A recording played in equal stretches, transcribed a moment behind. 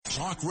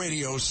Talk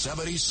Radio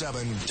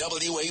 77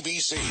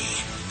 WABC.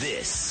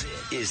 This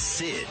is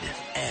Sid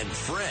and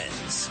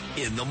Friends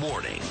in the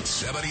morning.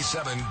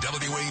 77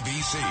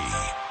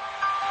 WABC.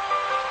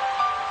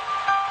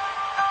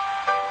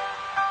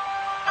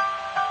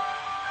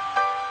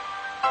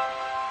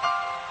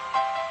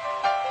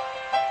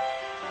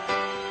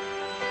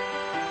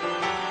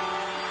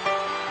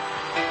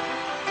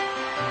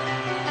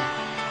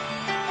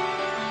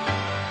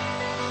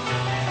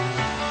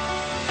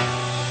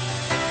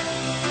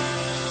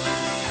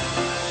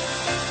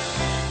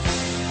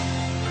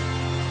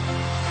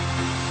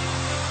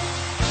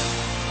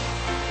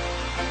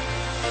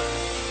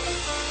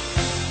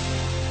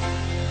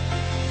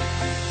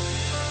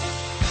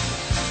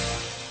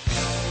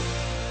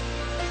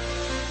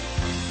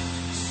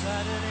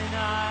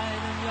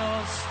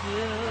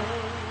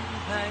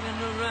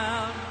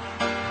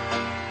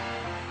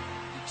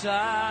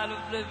 Tired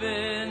of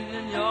living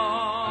in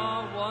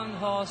your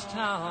one-horse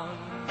town.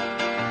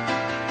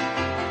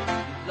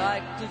 You'd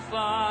like to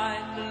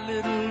find a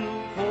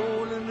little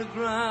hole in the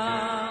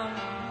ground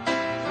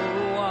for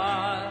a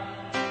while.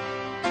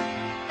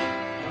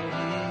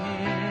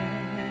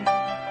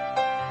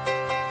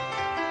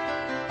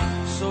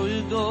 So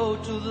you go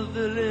to the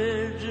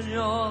village in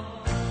your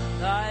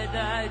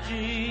tie-dye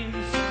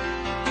jeans,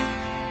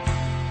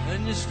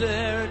 and you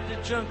stare at the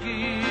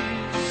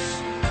junkies,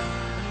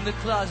 the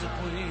closet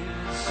queens.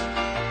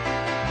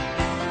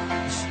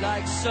 It's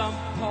like some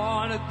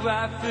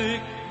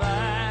pornographic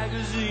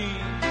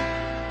magazine,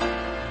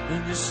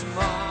 and you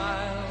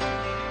smile.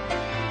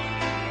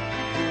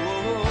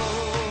 Oh,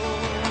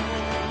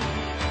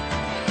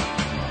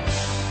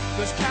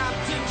 'cause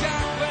Captain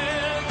Jack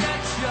will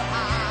get your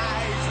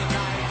eyes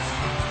tonight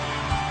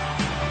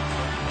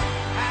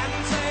and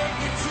take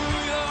you to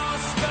your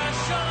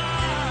special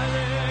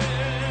island.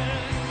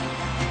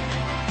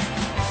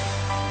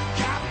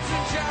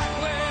 Captain Jack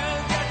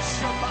will get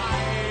your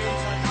bite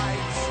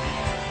tonight.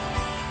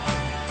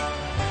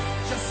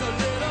 Just a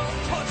little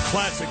push.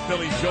 Classic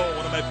Billy Joel,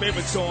 one of my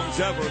favorite songs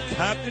ever,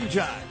 Captain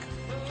Jack.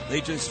 They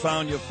just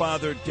found your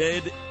father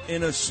dead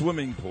in a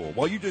swimming pool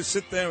while you just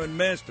sit there and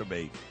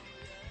masturbate.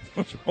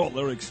 Those are all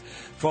lyrics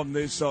from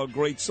this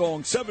great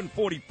song.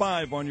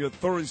 7:45 on your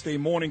Thursday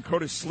morning.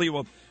 Curtis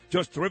Sliwa,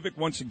 just terrific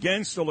once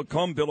again. Still to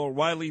come, Bill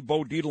O'Reilly,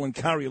 Bo Dietl, and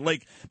Carrie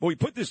Lake. But we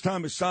put this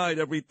time aside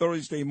every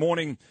Thursday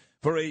morning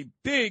for a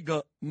big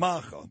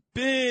macha,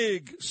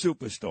 big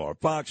superstar.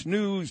 Fox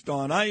News,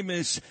 Don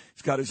Imus.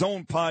 He's got his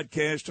own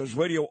podcast, does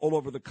radio all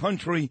over the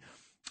country.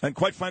 And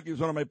quite frankly,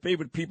 he's one of my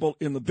favorite people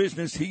in the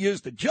business. He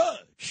is the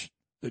Judge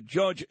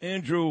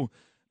Andrew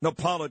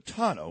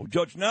Napolitano.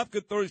 Judge Nap,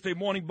 good Thursday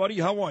morning, buddy.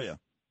 How are you?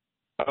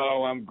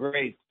 Oh, I'm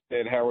great,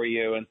 Sid. How are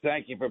you? And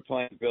thank you for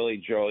playing Billy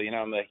Joel. You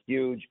know, I'm a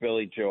huge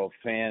Billy Joel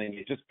fan, and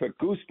you just put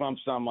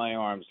goosebumps on my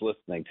arms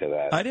listening to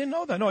that. I didn't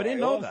know that. No, I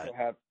didn't know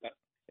that.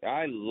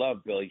 I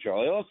love Billy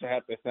Joel. I also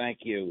have to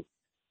thank you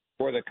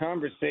for the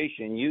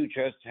conversation you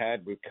just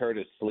had with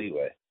Curtis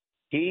Sliwa.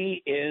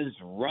 He is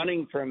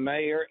running for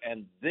mayor,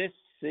 and this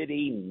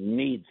city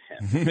needs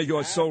him. You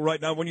are so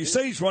right. Now, when you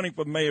say he's running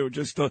for mayor,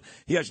 just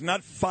he has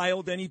not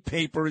filed any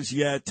papers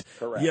yet.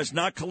 Correct. He has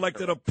not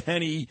collected a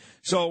penny.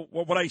 So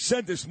what I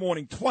said this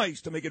morning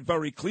twice to make it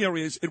very clear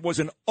is it was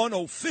an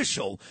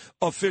official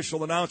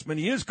announcement.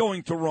 He is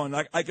going to run.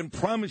 I can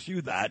promise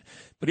you that.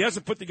 But he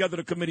hasn't put together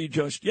the committee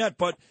just yet.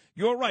 But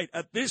you're right.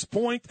 At this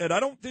point, and I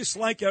don't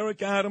dislike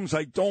Eric Adams.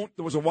 I don't.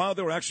 There was a while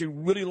there I actually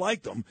really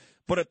liked him.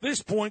 But at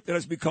this point, it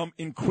has become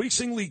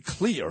increasingly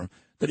clear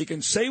that he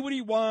can say what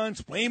he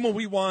wants, blame who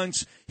he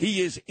wants.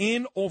 He is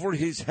in over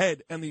his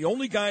head. And the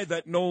only guy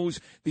that knows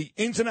the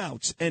ins and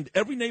outs and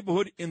every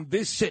neighborhood in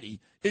this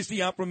city is the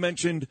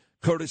aforementioned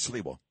Curtis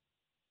Sliwa.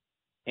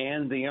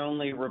 And the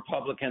only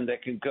Republican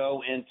that can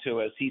go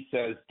into, as he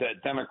says, the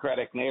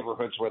Democratic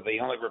neighborhoods where the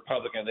only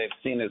Republican they've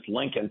seen is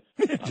Lincoln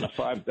on a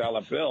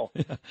 $5 bill.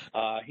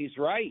 He's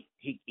right.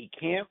 He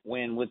can't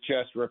win with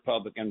just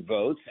Republican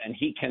votes, and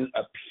he can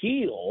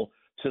appeal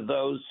to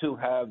those who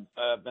have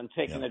been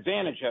taken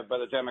advantage of by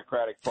the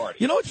Democratic Party.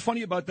 You know what's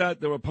funny about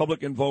that, the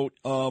Republican vote?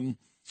 When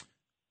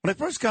I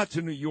first got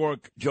to New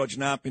York, Judge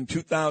Knapp, in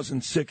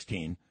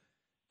 2016,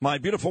 my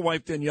beautiful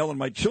wife Danielle and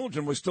my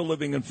children were still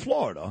living in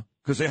Florida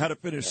because they had to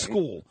finish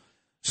school.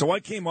 So I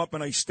came up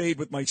and I stayed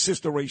with my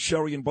sister Ray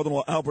Sherry and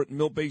brother-in-law Albert in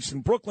Mill Base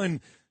in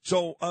Brooklyn.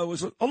 So I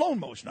was alone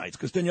most nights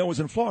because Danielle was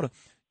in Florida.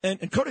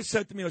 And Curtis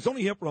said to me, I was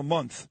only here for a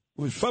month.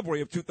 It was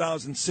February of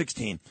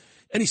 2016.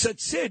 And he said,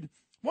 Sid,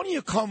 why don't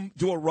you come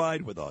do a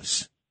ride with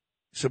us?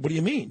 I said, what do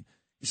you mean?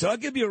 He said, I'll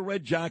give you a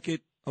red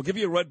jacket. I'll give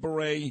you a red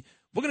beret.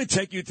 We're going to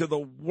take you to the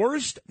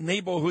worst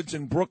neighborhoods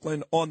in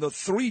Brooklyn on the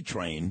 3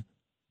 train.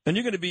 And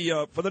you're going to be,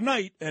 for the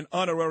night, an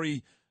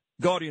honorary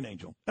guardian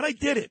angel. And I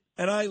did it.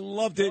 And I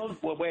loved it.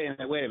 Well, wait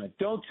a minute.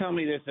 Don't tell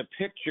me there's a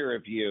picture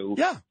of you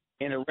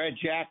in a red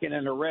jacket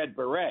and a red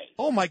beret.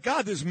 Oh, my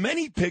God. There's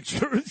many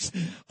pictures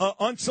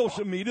on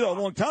social media a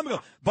long time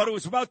ago. But it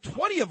was about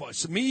 20 of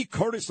us, me,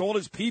 Curtis, all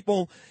his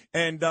people,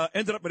 and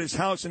ended up at his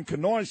house in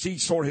Canarsie.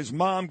 Saw his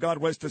mom,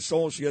 God rest her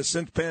soul. She has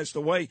since passed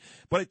away.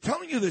 But I'm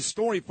telling you this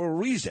story for a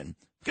reason.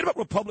 Forget about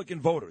Republican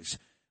voters.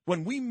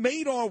 When we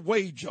made our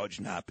way, Judge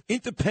Knapp,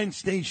 into Penn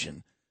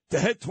Station to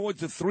head towards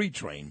the 3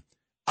 train,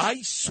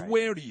 I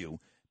swear to you,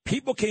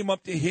 people came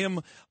up to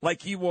him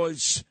like he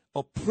was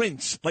a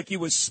prince, like he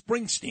was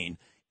Springsteen.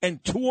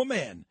 And to a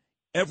man,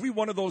 every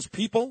one of those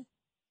people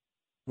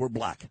were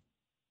black.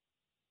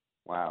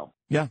 Wow.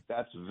 Yeah.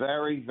 That's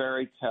very,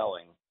 very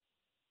telling.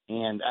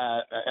 And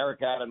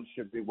Eric Adams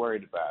should be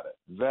worried about it.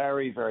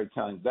 Very, very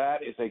telling.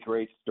 That is a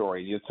great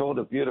story. You told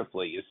it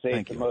beautifully. You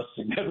saved the most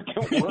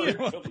significant word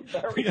till the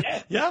very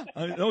end. Yeah,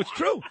 no, it's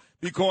true.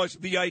 Because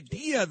the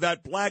idea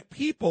that black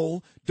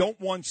people don't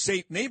want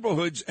safe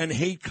neighborhoods and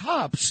hate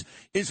cops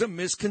is a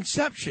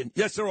misconception.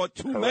 Yes, there are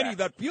too many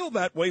that feel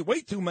that way,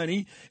 way too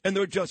many, and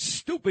they're just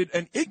stupid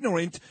and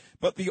ignorant.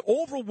 But the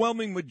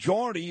overwhelming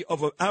majority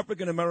of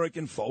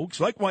African-American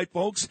folks, like white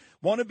folks,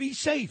 want to be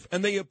safe,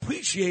 and they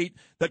appreciate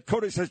that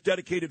Curtis has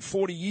dedicated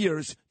 40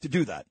 years to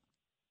do that.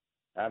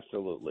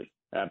 Absolutely.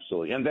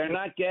 Absolutely. And they're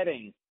not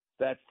getting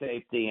that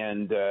safety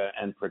and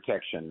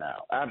protection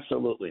now.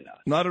 Absolutely not.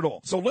 Not at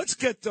all. So let's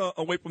get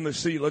away from the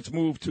city. Let's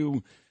move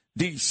to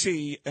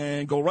D.C.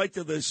 and go right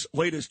to this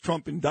latest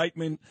Trump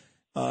indictment.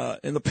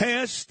 In the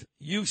past,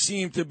 you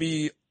seem to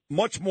be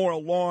much more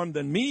alarmed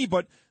than me,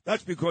 but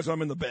that's because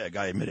I'm in the bag.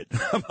 I admit it.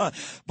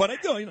 But I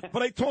do.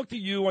 But I talked to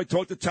you. I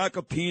talked to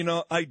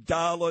Takapina,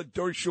 Idala,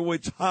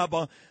 Dershowitz,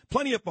 Haba,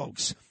 plenty of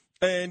folks.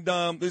 And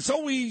there's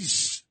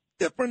always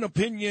different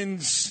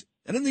opinions.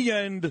 And in the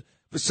end,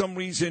 for some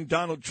reason,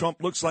 Donald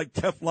Trump looks like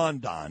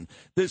Teflon Don.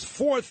 This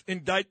 4th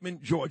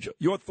indictment, Georgia.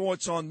 Your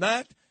thoughts on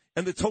that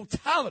and the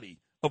totality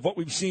of what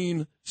we've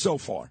seen so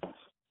far?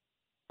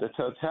 The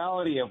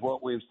totality of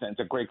what we've seen, it's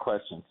a great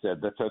question,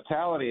 Sid. The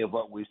totality of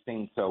what we've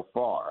seen so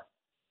far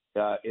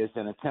is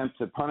an attempt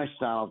to punish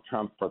Donald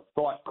Trump for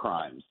thought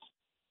crimes.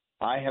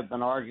 I have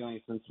been arguing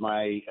since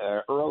my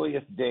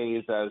earliest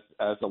days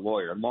as a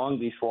lawyer, long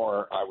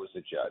before I was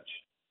a judge,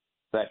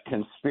 that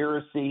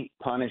conspiracy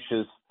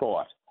punishes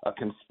thought. A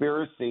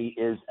conspiracy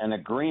is an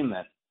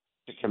agreement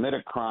to commit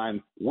a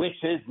crime which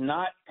is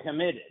not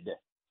committed,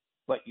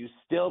 but you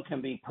still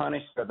can be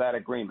punished for that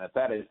agreement.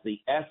 That is the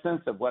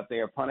essence of what they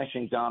are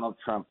punishing Donald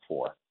Trump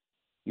for.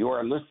 You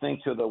are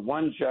listening to the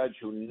one judge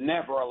who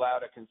never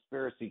allowed a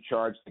conspiracy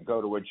charge to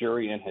go to a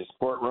jury in his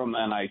courtroom,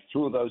 and I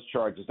threw those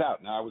charges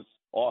out. Now, I was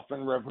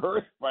often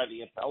reversed by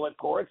the appellate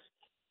courts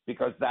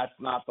because that's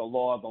not the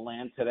law of the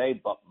land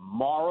today, but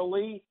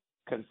morally,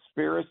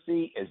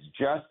 conspiracy is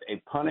just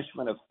a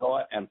punishment of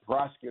thought, and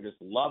prosecutors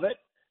love it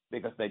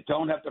because they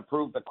don't have to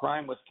prove the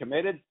crime was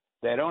committed.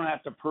 They don't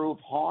have to prove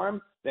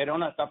harm. They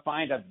don't have to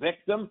find a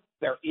victim.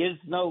 There is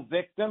no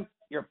victim.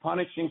 You're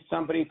punishing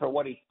somebody for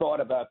what he thought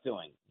about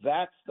doing.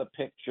 That's the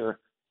picture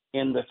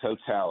in the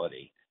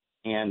totality.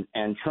 And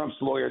Trump's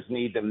lawyers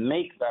need to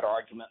make that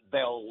argument.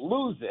 They'll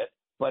lose it,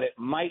 but it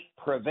might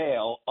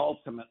prevail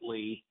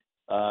ultimately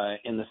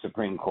in the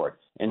Supreme Court.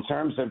 In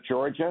terms of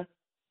Georgia,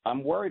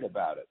 I'm worried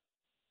about it.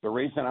 The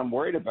reason I'm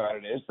worried about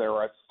it is there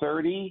are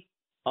 30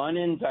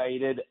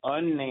 unindicted,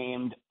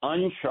 unnamed,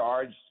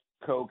 uncharged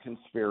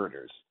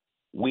co-conspirators.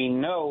 We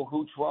know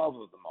who 12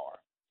 of them are.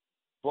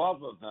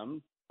 12 of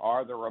them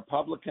are the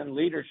Republican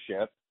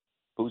leadership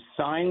who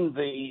signed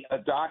the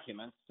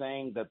documents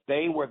saying that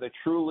they were the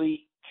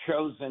truly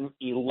chosen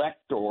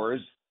electors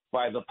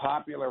by the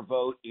popular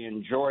vote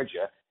in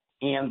Georgia.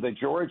 And the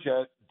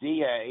Georgia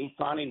DA,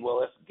 Fani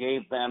Willis,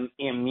 gave them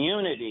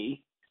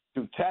immunity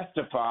to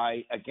testify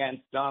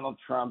against Donald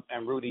Trump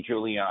and Rudy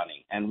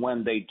Giuliani. And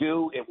when they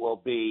do, it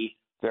will be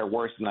their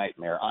worst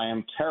nightmare. I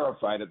am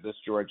terrified of this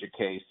Georgia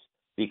case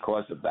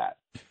because of that.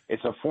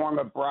 It's a form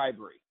of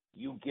bribery.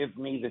 You give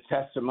me the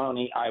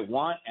testimony I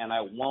want, and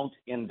I won't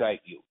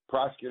indict you.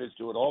 Prosecutors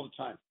do it all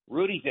the time.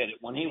 Rudy did it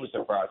when he was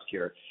a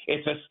prosecutor.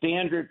 It's a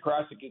standard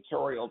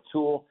prosecutorial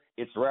tool.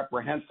 It's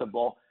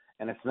reprehensible,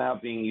 and it's now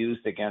being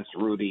used against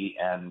Rudy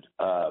and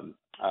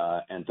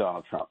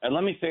Donald Trump. And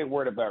let me say a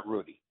word about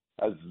Rudy.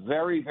 I was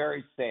very,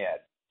 very sad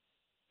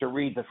to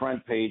read the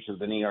front page of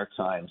the New York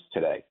Times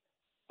today.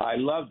 I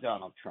love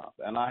Donald Trump,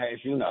 and as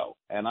you know,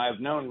 and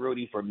I've known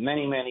Rudy for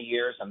many, many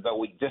years, and though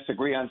we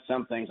disagree on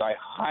some things, I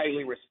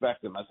highly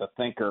respect him as a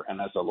thinker and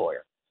as a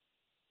lawyer.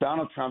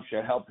 Donald Trump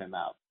should help him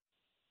out.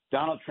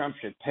 Donald Trump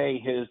should pay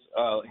his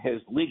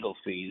legal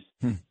fees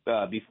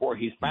before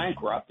he's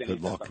bankrupt and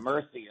he's at the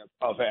mercy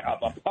of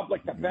a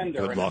public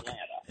defender in Atlanta.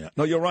 Yeah.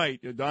 No, you're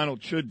right.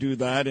 Donald should do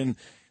that, and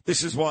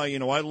this is why,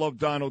 I love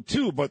Donald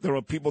too, but there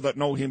are people that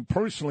know him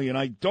personally, and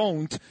I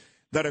don't,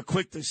 that are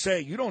quick to say,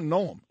 you don't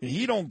know him.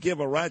 He don't give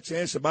a rat's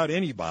ass about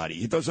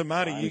anybody. It doesn't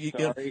matter.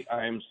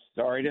 I'm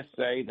sorry to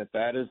say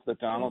that is the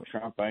Donald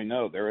Trump I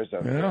know. There is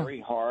a very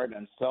hard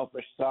and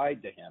selfish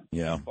side to him.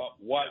 Yeah. But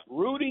what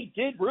Rudy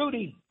did,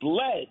 Rudy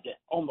bled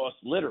almost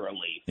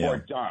literally for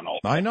Donald.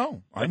 I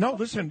know.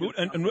 Listen,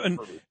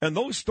 and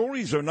those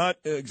stories are not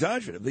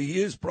exaggerative.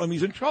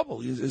 He's in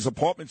trouble. His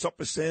apartment's up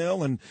for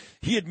sale, and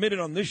he admitted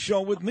on this show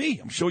with me.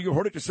 I'm sure you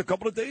heard it just a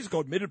couple of days ago.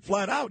 Admitted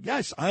flat out,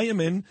 yes, I am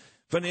in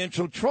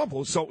financial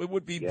trouble. So it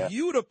would be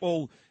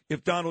beautiful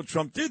if Donald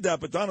Trump did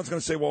that. But Donald's going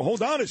to say, well,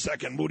 hold on a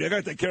second, Moody. I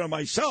got to take care of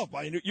myself.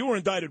 You were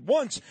indicted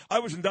once. I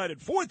was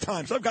indicted 4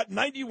 times. I've got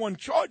 91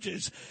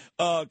 charges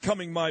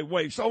coming my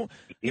way. So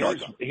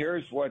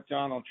here's what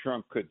Donald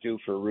Trump could do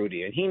for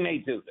Rudy, and he may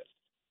do this.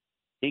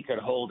 He could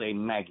hold a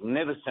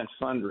magnificent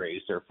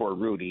fundraiser for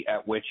Rudy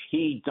at which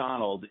he,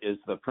 Donald, is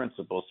the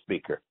principal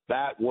speaker.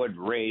 That would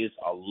raise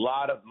a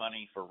lot of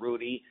money for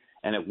Rudy,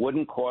 and it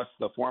wouldn't cost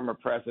the former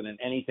president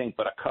anything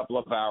but a couple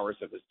of hours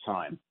of his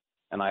time.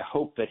 And I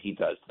hope that he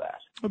does that.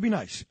 It would be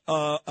nice.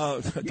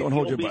 Don't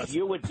hold your breath.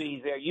 You would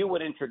be there. You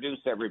would introduce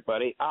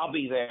everybody. I'll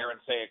be there and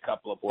say a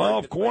couple of words. Oh,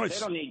 of course. They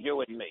don't need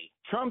you and me.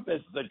 Trump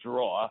is the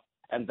draw,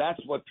 and that's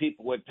what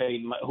people would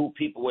pay. Who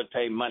people would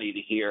pay money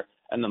to hear,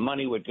 and the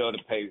money would go to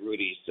pay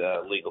Rudy's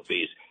legal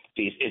fees.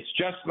 It's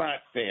just not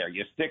fair.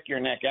 You stick your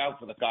neck out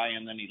for the guy,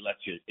 and then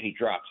he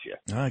drops you.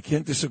 I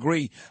can't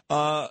disagree.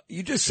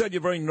 You just said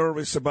you're very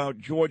nervous about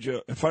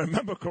Georgia. If I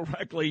remember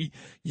correctly,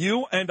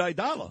 you and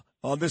Idala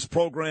on this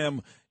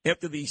program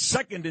after the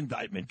second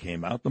indictment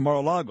came out, the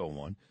Mar-a-Lago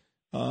one.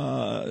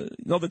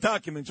 The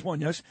documents one,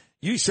 yes.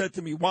 You said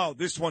to me, wow,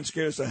 this one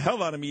scares the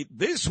hell out of me.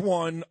 This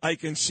one, I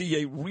can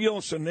see a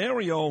real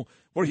scenario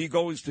where he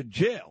goes to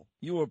jail.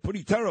 You were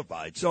pretty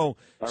terrified. So,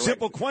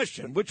 simple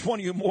question. Which one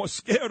are you more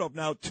scared of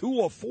now, 2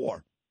 or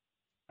 4?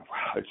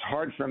 It's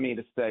hard for me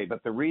to say,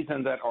 but the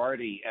reason that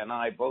Artie and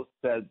I both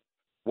said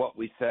what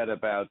we said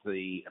about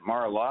the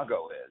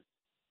Mar-a-Lago is,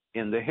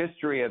 in the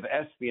history of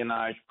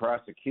espionage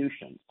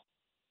prosecutions,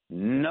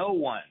 no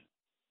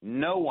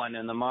one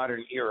in the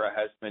modern era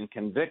has been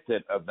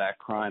convicted of that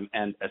crime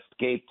and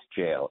escaped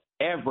jail.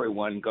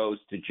 Everyone goes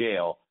to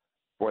jail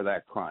for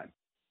that crime.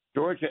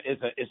 Georgia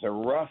is a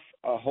rough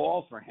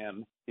haul for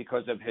him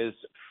because of his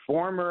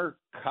former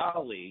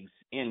colleagues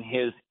in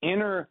his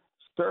inner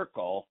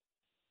circle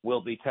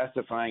will be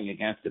testifying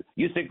against it.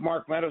 You think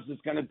Mark Meadows is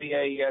going to be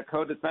a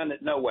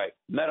co-defendant? No way.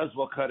 Meadows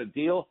will cut a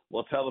deal.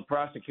 Will tell the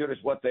prosecutors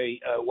what they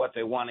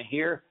want to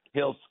hear.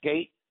 He'll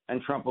skate, and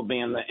Trump will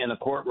be in the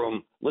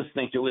courtroom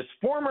listening to his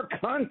former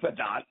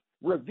confidant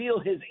reveal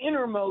his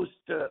innermost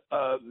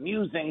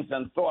musings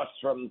and thoughts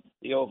from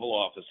the Oval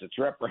Office. It's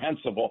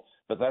reprehensible,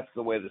 but that's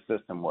the way the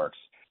system works.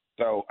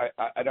 So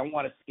I don't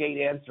want to skate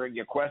answering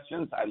your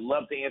questions. I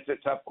love to answer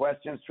tough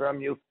questions from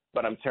you,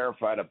 but I'm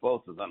terrified of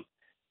both of them.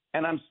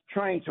 And I'm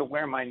trying to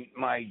wear my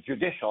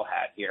judicial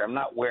hat here. I'm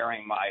not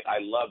wearing my I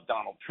love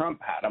Donald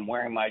Trump hat. I'm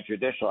wearing my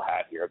judicial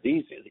hat here.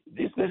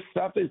 This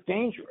stuff is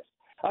dangerous.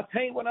 I'll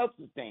tell you what else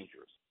is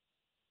dangerous.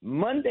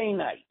 Monday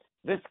night,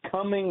 this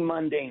coming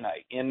Monday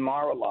night in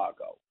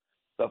Mar-a-Lago,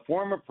 the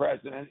former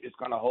president is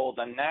going to hold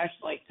a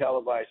nationally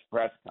televised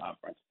press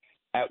conference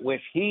at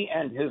which he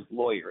and his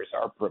lawyers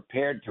are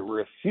prepared to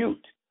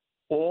refute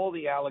all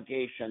the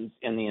allegations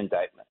in the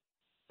indictment.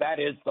 That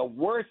is the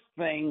worst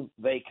thing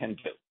they can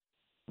do.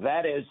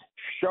 That is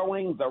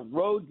showing the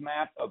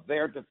roadmap of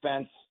their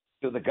defense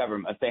to the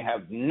government. They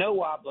have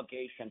no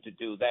obligation to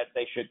do that.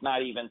 They should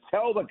not even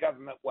tell the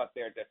government what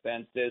their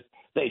defense is.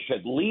 They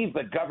should leave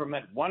the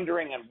government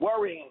wondering and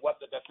worrying what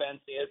the defense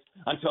is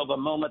until the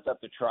moment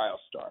that the trial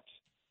starts.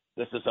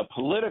 This is a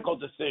political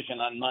decision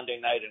on Monday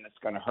night, and it's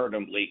going to hurt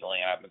them legally.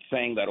 I've been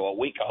saying that all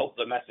week. I hope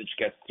the message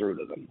gets through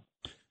to them.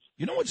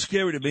 You know what's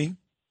scary to me?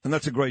 And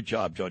that's a great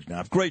job, Judge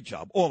Knapp. Great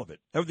job. All of it.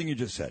 Everything you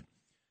just said.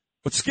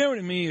 What's scary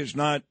to me is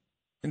not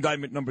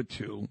indictment number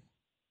 2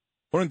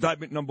 or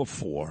indictment number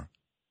 4.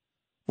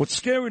 What's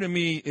scary to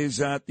me is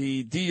that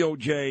the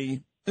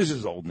DOJ, this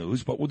is old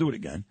news, but we'll do it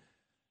again,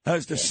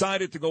 has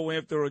decided to go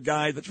after a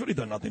guy that's really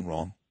done nothing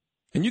wrong.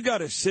 And you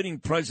got a sitting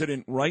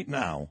president right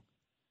now.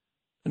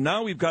 And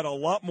now we've got a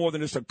lot more than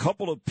just a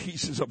couple of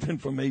pieces of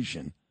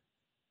information.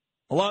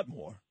 A lot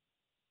more.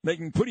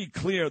 Making pretty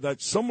clear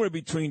that somewhere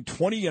between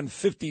 $20 and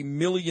 $50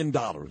 million,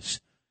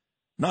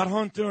 not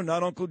Hunter,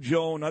 not Uncle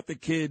Joe, not the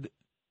kid,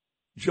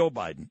 Joe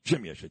Biden,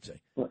 Jimmy, I should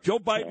say. Joe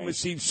Biden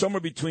received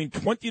somewhere between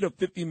 $20 to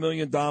 $50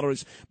 million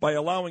by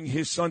allowing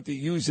his son to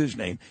use his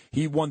name.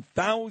 He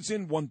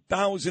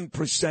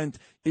 1,000%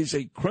 is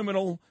a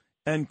criminal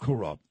and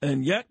corrupt.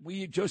 And yet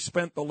we just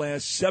spent the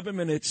last 7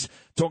 minutes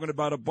talking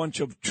about a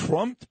bunch of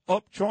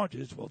trumped-up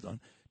charges. Well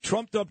done.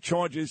 Trumped-up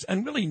charges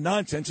and really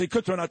nonsense. They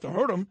could turn out to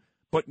hurt him,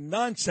 but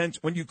nonsense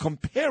when you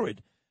compare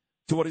it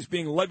to what is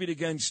being levied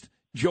against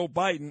Joe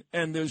Biden.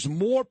 And there's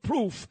more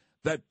proof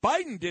that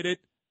Biden did it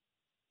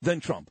than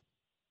Trump.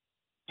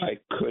 I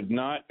could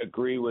not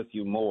agree with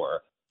you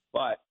more.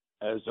 But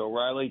as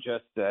O'Reilly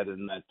just said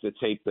in the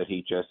tape that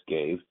he just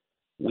gave,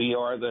 we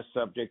are the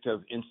subject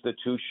of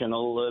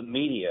institutional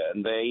media.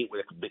 And they,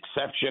 with the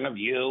exception of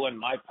you and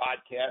my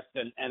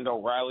podcast and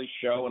O'Reilly's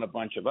show and a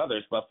bunch of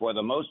others, but for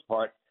the most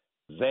part,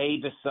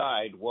 they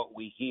decide what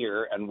we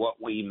hear and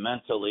what we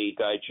mentally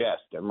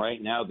digest. And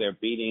right now they're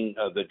beating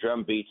the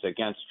drum beats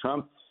against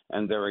Trump,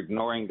 and they're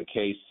ignoring the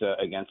case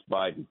against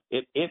Biden.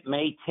 It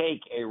may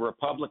take a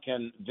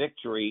Republican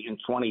victory in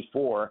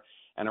 24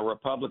 and a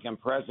Republican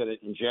president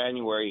in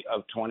January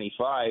of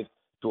 25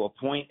 to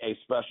appoint a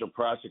special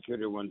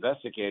prosecutor to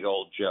investigate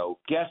old Joe.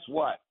 Guess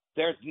what?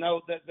 there's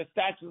the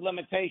statute of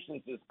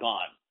limitations is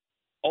gone.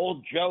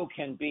 Old Joe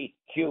can be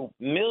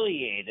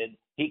humiliated.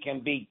 He can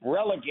be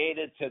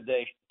relegated to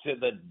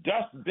the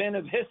dustbin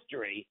of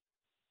history,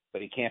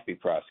 but he can't be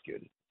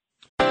prosecuted.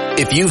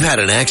 If you've had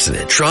an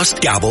accident, trust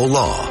Gabo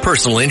Law.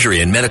 Personal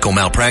injury and medical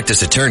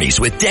malpractice attorneys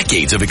with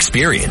decades of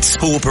experience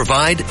who will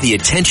provide the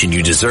attention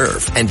you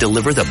deserve and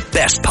deliver the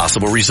best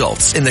possible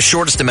results in the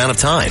shortest amount of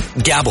time.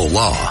 Gabo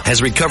Law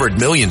has recovered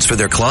millions for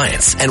their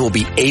clients and will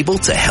be able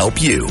to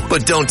help you.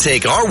 But don't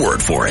take our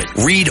word for it.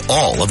 Read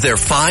all of their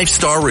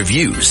 5-star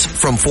reviews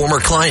from former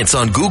clients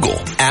on Google,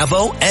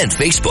 Avo, and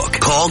Facebook.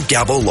 Call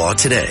Gabo Law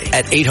today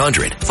at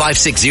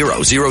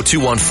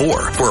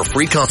 800-560-0214 for a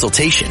free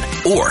consultation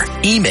or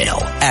email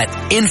at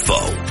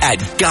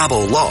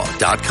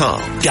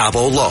info@gabolaw.com.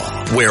 Gabo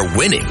Law, where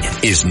winning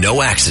is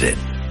no accident.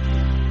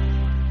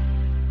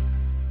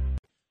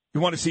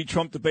 You want to see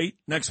Trump debate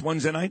next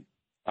Wednesday night?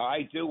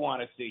 I do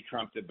want to see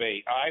Trump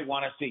debate. I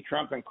want to see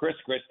Trump and Chris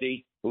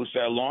Christie, who's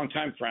a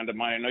longtime friend of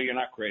mine. I know you're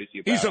not crazy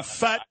about He's a it.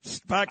 fat,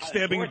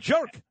 backstabbing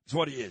jerk. That's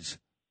what he is.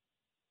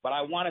 But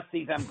I want to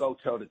see them go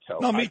toe-to-toe.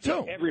 No, me I think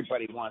too.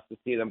 everybody wants to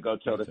see them go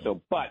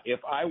toe-to-toe. But if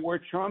I were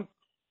Trump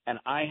and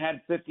I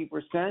had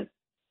 50%,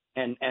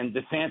 and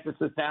DeSantis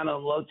is down in the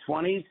low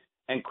 20s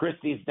and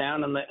Christie's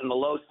down in the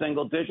low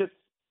single digits,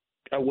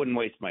 I wouldn't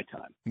waste my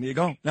time. There you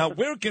go. Now,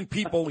 where can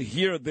people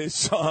hear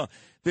this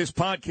this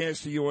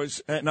podcast of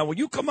yours? Now, when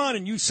you come on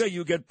and you say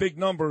you get big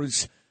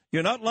numbers,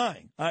 you're not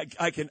lying.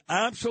 I can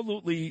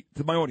absolutely,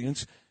 to my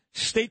audience,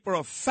 state for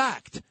a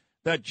fact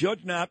that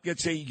Judge Knapp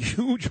gets a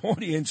huge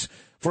audience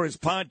for his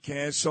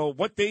podcast. So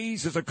what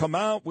days does it come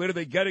out? Where do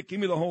they get it?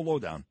 Give me the whole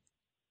lowdown.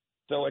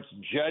 So it's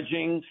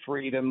Judging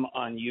Freedom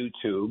on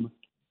YouTube.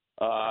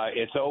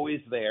 It's always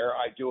there.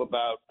 I do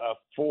about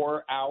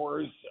 4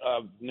 hours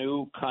of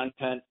new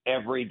content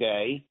every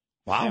day.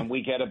 Wow. And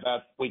we get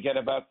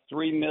about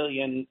 3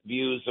 million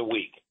views a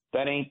week.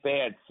 That ain't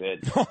bad,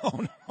 Sid.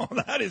 Oh, no,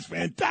 that is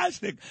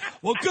fantastic.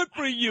 Well, good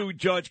for you,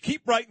 Judge.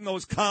 Keep writing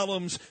those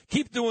columns.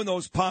 Keep doing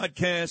those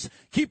podcasts.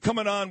 Keep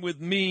coming on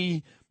with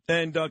me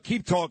and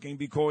keep talking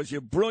because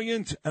you're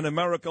brilliant and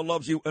America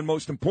loves you. And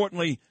most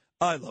importantly,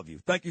 I love you.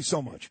 Thank you so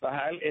much.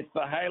 It's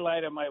the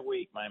highlight of my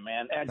week, my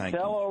man. And Thank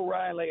tell you.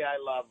 O'Reilly I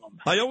love him.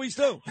 I always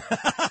do.